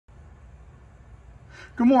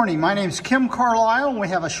Good morning, my name is Kim Carlisle and we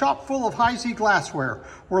have a shop full of Heisey glassware.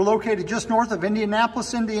 We're located just north of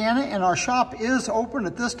Indianapolis, Indiana, and our shop is open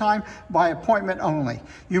at this time by appointment only.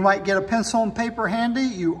 You might get a pencil and paper handy.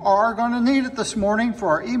 You are going to need it this morning for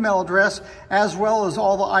our email address as well as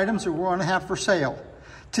all the items that we're going to have for sale.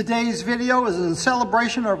 Today's video is in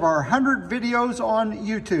celebration of our 100 videos on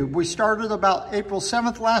YouTube. We started about April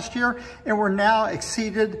 7th last year and we're now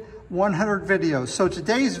exceeded 100 videos. So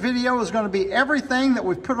today's video is going to be everything that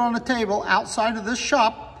we've put on the table outside of this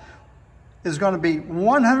shop is going to be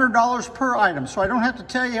 $100 per item. So I don't have to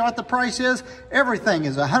tell you what the price is. Everything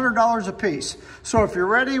is $100 a piece. So if you're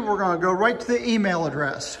ready, we're going to go right to the email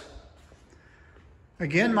address.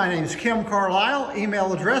 Again, my name is Kim Carlisle.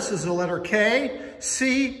 Email address is the letter K,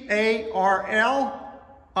 CARLISL@att.net.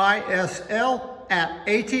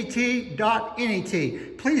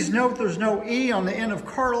 Please note there's no E on the end of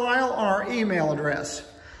Carlisle on our email address.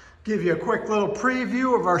 Give you a quick little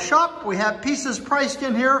preview of our shop. We have pieces priced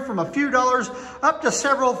in here from a few dollars up to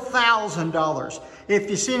several $1,000s. If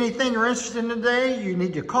you see anything you're interested in today, you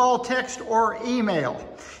need to call, text, or email.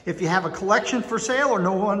 If you have a collection for sale or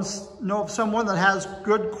know of someone that has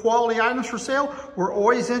good quality items for sale, we're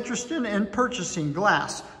always interested in purchasing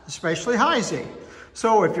glass, especially Heisey.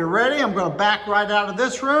 So if you're ready, I'm going to back right out of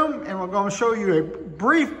this room and we're going to show you a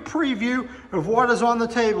brief preview of what is on the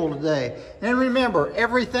table today. And remember,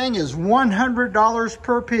 everything is $100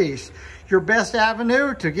 per piece. Your best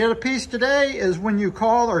avenue to get a piece today is when you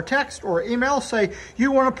call or text or email, say you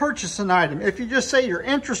want to purchase an item. If you just say you're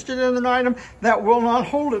interested in an item, that will not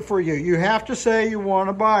hold it for you. You have to say you want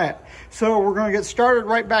to buy it. So we're going to get started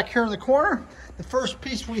right back here in the corner. The first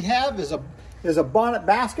piece we have is a bonnet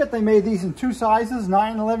basket. They made these in two sizes,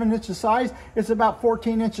 9 and 11 inches size. It's about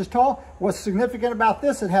 14 inches tall. What's significant about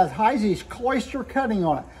this, it has Heisey's cloister cutting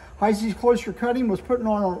on it. Heisey's cloister cutting was putting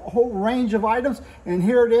on a whole range of items, and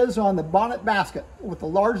here it is on the bonnet basket with the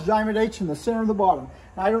large diamond H in the center of the bottom.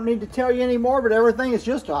 I don't need to tell you anymore, but everything is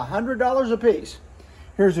just $100 a piece.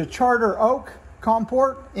 Here's a Charter Oak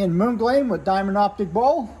comport in moongleam with diamond optic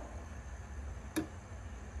bowl.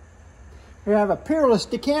 We have a Peerless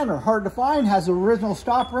decanter, hard to find, has the original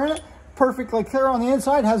stopper in it, perfectly clear on the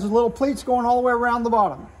inside, has the little pleats going all the way around the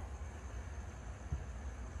bottom.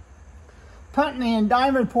 Putney and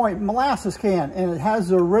Diamond Point molasses can, and it has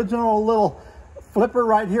the original little flipper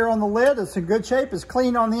right here on the lid. It's in good shape, it's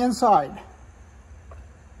clean on the inside.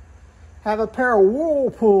 Have a pair of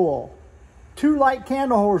Whirlpool, 2 light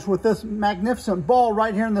candle holders with this magnificent ball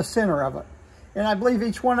right here in the center of it. And I believe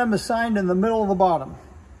each one of them is signed in the middle of the bottom.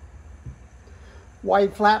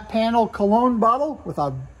 White flat panel cologne bottle with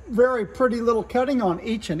a very pretty little cutting on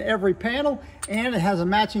each and every panel, and it has a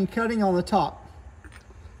matching cutting on the top.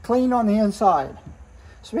 Clean on the inside.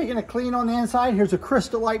 Speaking of clean on the inside, here's a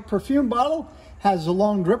Crystalite perfume bottle. Has a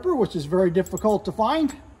long dripper, which is very difficult to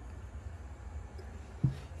find.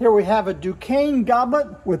 Here we have a Duquesne goblet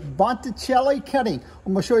with Botticelli cutting.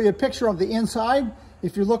 I'm going to show you a picture of the inside.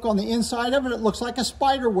 If you look on the inside of it, it looks like a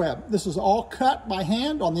spider web. This is all cut by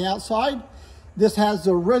hand on the outside. This has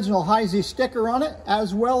the original Heisey sticker on it,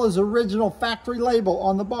 as well as original factory label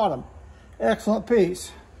on the bottom. Excellent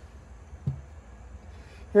piece.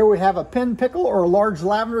 Here we have a pin pickle or a large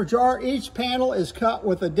lavender jar. Each panel is cut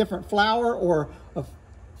with a different flower or a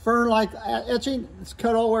fern-like etching. It's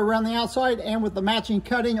cut all the way around the outside and with the matching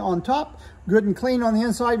cutting on top. Good and clean on the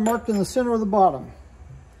inside, marked in the center of the bottom.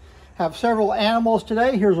 Have several animals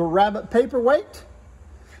today. Here's a rabbit paperweight.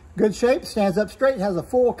 Good shape, stands up straight, has a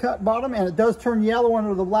full cut bottom, and it does turn yellow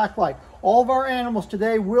under the black light. All of our animals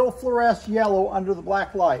today will fluoresce yellow under the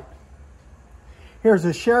black light. Here's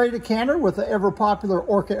a sherry decanter with the ever popular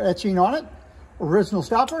orchid etching on it. Original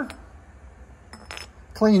stopper.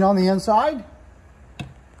 Clean on the inside.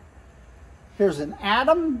 Here's an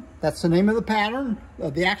atom. That's the name of the pattern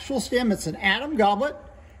of the actual stem. It's an atom goblet.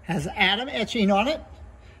 Has atom etching on it.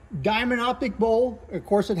 Diamond optic bowl. Of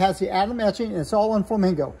course, it has the atom etching, and it's all in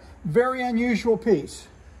flamingo. Very unusual piece.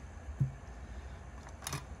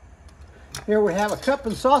 Here we have a cup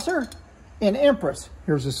and saucer in Empress.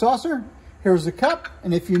 Here's a saucer. Here's the cup,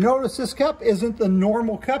 and if you notice, this cup isn't the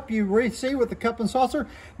normal cup you see with the cup and saucer.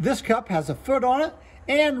 This cup has a foot on it,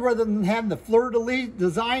 and rather than having the fleur-de-lis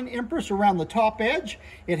design Empress around the top edge,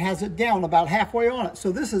 it has it down about halfway on it.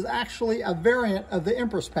 So this is actually a variant of the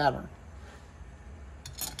Empress pattern.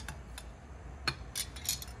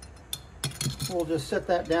 We'll just set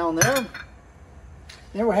that down there.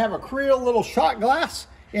 Then we have a Creole little shot glass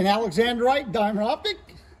in Alexandrite diamond optic.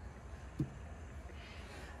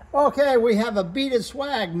 Okay, we have a beaded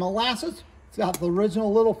swag molasses. It's got the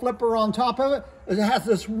original little flipper on top of it. It has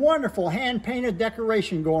this wonderful hand-painted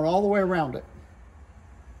decoration going all the way around it.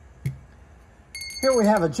 Here we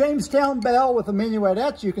have a Jamestown bell with a minuet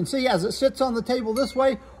etch. You can see as it sits on the table this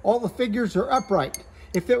way, all the figures are upright.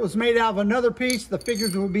 If it was made out of another piece, the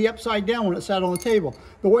figures would be upside down when it sat on the table.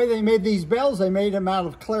 The way they made these bells, they made them out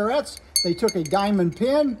of clarets. They took a diamond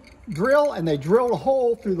pin drill and they drilled a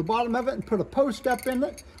hole through the bottom of it and put a post up in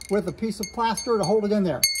it with a piece of plaster to hold it in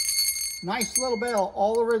there. Nice little bell,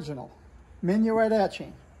 all original. Minuet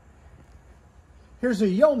etching. Here's a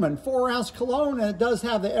Yeoman 4-ounce cologne, and it does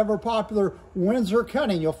have the ever popular Windsor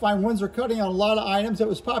cutting. You'll find Windsor cutting on a lot of items. It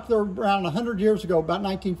was popular around 100 years ago, about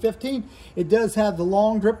 1915. It does have the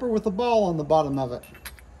long dripper with the ball on the bottom of it.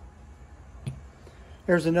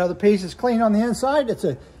 Here's another piece. It's clean on the inside.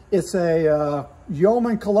 It's a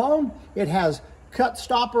Yeoman cologne. It has cut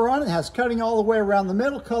stopper on it. It has cutting all the way around the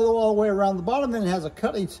middle, cut all the way around the bottom. Then it has a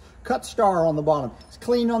cut star on the bottom. It's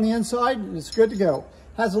clean on the inside, and it's good to go.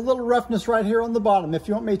 Has a little roughness right here on the bottom. If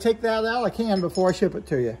you want me to take that out, I can before I ship it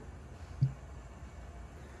to you.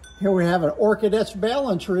 Here we have an orchid etched bell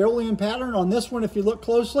in Tyrolean pattern. On this one, if you look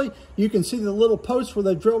closely, you can see the little post where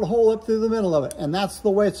they drilled a hole up through the middle of it, and that's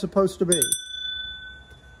the way it's supposed to be.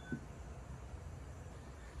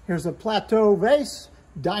 Here's a plateau vase,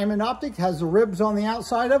 diamond optic, has the ribs on the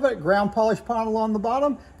outside of it, ground polish panel on the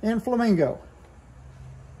bottom, and flamingo.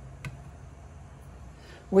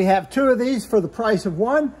 We have two of these for the price of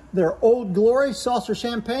one. They're Old Glory saucer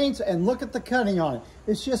champagnes, and look at the cutting on it.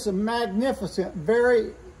 It's just a magnificent,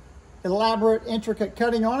 very elaborate, intricate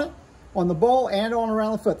cutting on it, on the bowl and on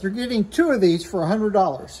around the foot. They're getting two of these for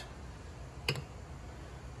 $100.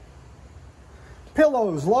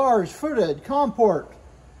 Pillows, large, footed, comport.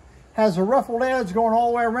 Has a ruffled edge going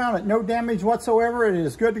all the way around it. No damage whatsoever. It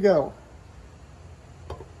is good to go.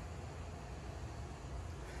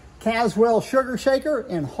 Caswell sugar shaker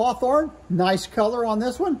in Hawthorne. Nice color on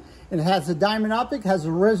this one. And it has a diamond optic, has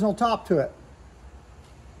an original top to it.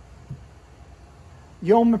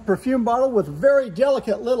 Yeoman perfume bottle with very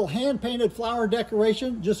delicate little hand-painted flower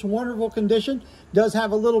decoration. Just wonderful condition. Does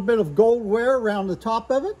have a little bit of gold wear around the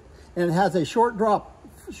top of it. And it has a short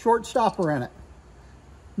stopper in it.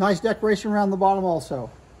 Nice decoration around the bottom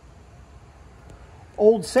also.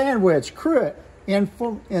 Old Sandwich Cruet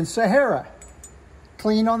in Sahara.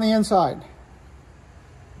 Clean on the inside.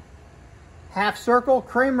 Half Circle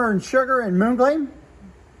Creamer and Sugar in Moongleam.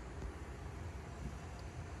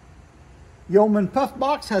 Yeoman Puff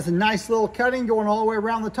Box has a nice little cutting going all the way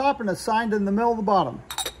around the top and it's signed in the middle of the bottom.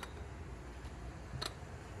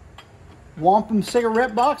 Wampum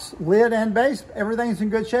Cigarette Box, lid and base. Everything's in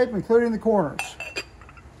good shape, including the corners.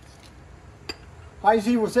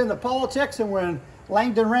 Heisey was into politics, and when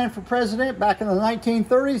Langdon ran for president back in the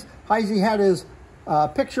 1930s, Heisey had his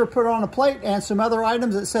picture put on a plate and some other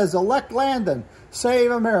items that says elect Landon,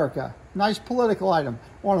 save America. Nice political item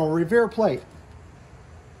on a Revere plate.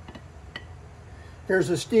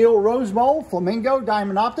 Here's a steel rose bowl, flamingo,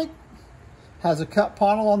 diamond optic. Has a cut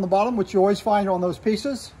panel on the bottom, which you always find on those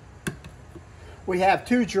pieces. We have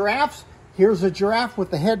two giraffes. Here's a giraffe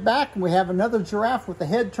with the head back, and we have another giraffe with the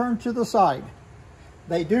head turned to the side.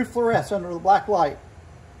 They do fluoresce under the black light.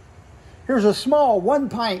 Here's a small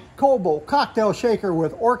 1-pint Coble cocktail shaker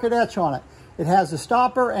with orchid etch on it. It has a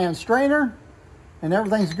stopper and strainer, and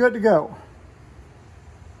everything's good to go.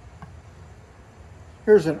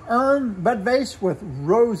 Here's an urn bud vase with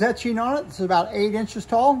rose etching on it. It's about 8 inches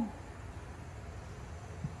tall.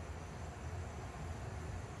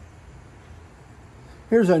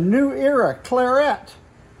 Here's a New Era claret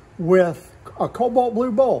with a cobalt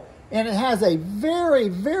blue bowl. And it has a very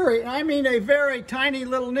tiny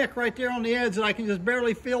little nick right there on the edge that I can just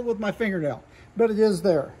barely feel with my fingernail. But it is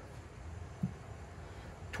there.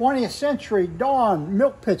 20th Century Dawn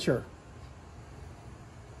milk pitcher.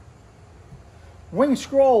 Wing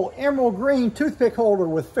Scroll emerald green toothpick holder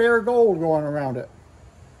with fair gold going around it.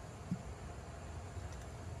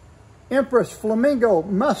 Empress Flamingo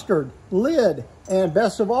mustard lid. And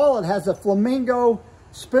best of all, it has a flamingo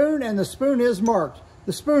spoon, and the spoon is marked.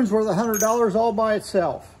 The spoon's worth $100 all by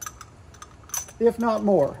itself, if not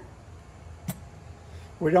more.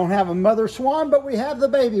 We don't have a mother swan, but we have the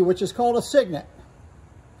baby, which is called a cygnet.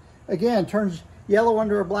 Again, turns yellow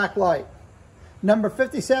under a black light. Number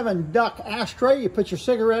 57, duck ashtray. You put your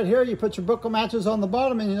cigarette here, you put your buckle matches on the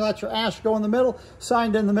bottom, and you let your ash go in the middle,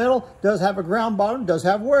 signed in the middle. Does have a ground bottom, does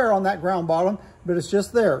have wear on that ground bottom, but it's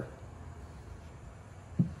just there.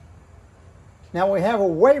 Now we have a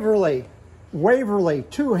Waverly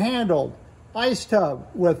two-handled ice tub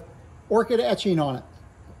with orchid etching on it,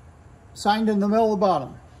 signed in the middle of the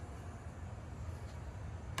bottom.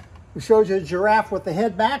 We showed you a giraffe with the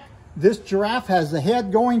head back. This giraffe has the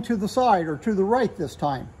head going to the side or to the right this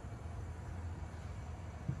time.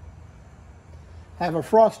 Have a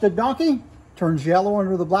frosted donkey, turns yellow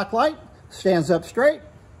under the black light, stands up straight.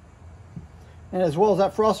 And as well as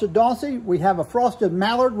that frosted donkey, we have a frosted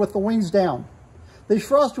mallard with the wings down. These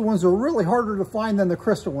frosted ones are really harder to find than the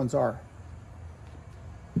crystal ones are.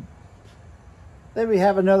 Then we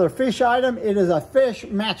have another fish item. It is a fish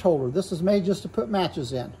match holder. This is made just to put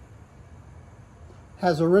matches in.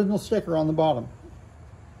 Has the original sticker on the bottom.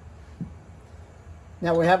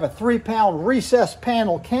 Now we have a 3-pound recessed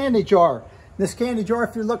panel candy jar. This candy jar,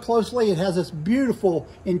 if you look closely, it has this beautiful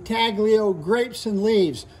intaglio grapes and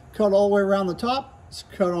leaves cut all the way around the top. It's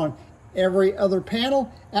cut on every other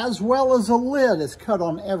panel, as well as a lid is cut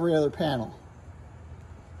on every other panel.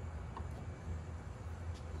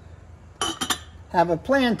 Have a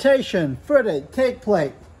plantation footed cake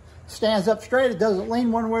plate. Stands up straight. It doesn't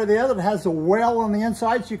lean one way or the other. It has a well on the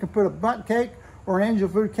inside, so you can put a bundt cake or an angel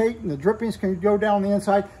food cake, and the drippings can go down on the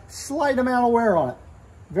inside. Slight amount of wear on it.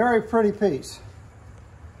 Very pretty piece.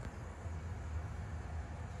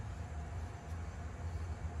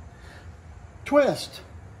 Twist,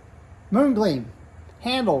 moon gleam,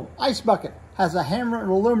 handle, ice bucket. Has a hammer and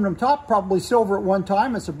aluminum top, probably silver at one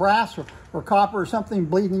time. It's a brass or copper or something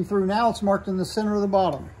bleeding through now. It's marked in the center of the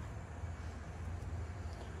bottom.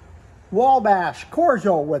 Wabash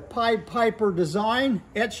cordial with Pied Piper design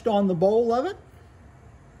etched on the bowl of it.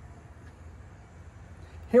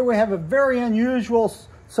 Here we have a very unusual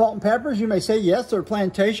salt and peppers. You may say, yes, they're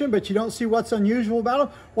plantation, but you don't see what's unusual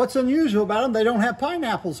about them. What's unusual about them, they don't have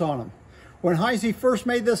pineapples on them. When Heisey first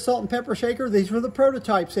made this salt and pepper shaker, these were the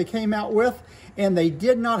prototypes they came out with, and they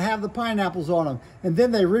did not have the pineapples on them. And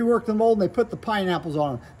then they reworked the mold and they put the pineapples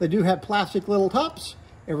on them. They do have plastic little tops.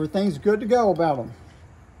 Everything's good to go about them.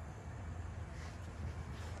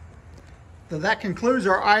 So that concludes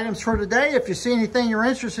our items for today. If you see anything you're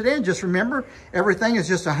interested in, just remember, everything is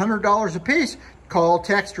just $100 a piece. Call,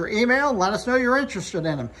 text, or email, and let us know you're interested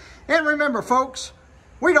in them. And remember, folks,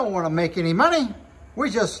 we don't want to make any money. We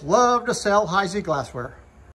just love to sell Heisey glassware.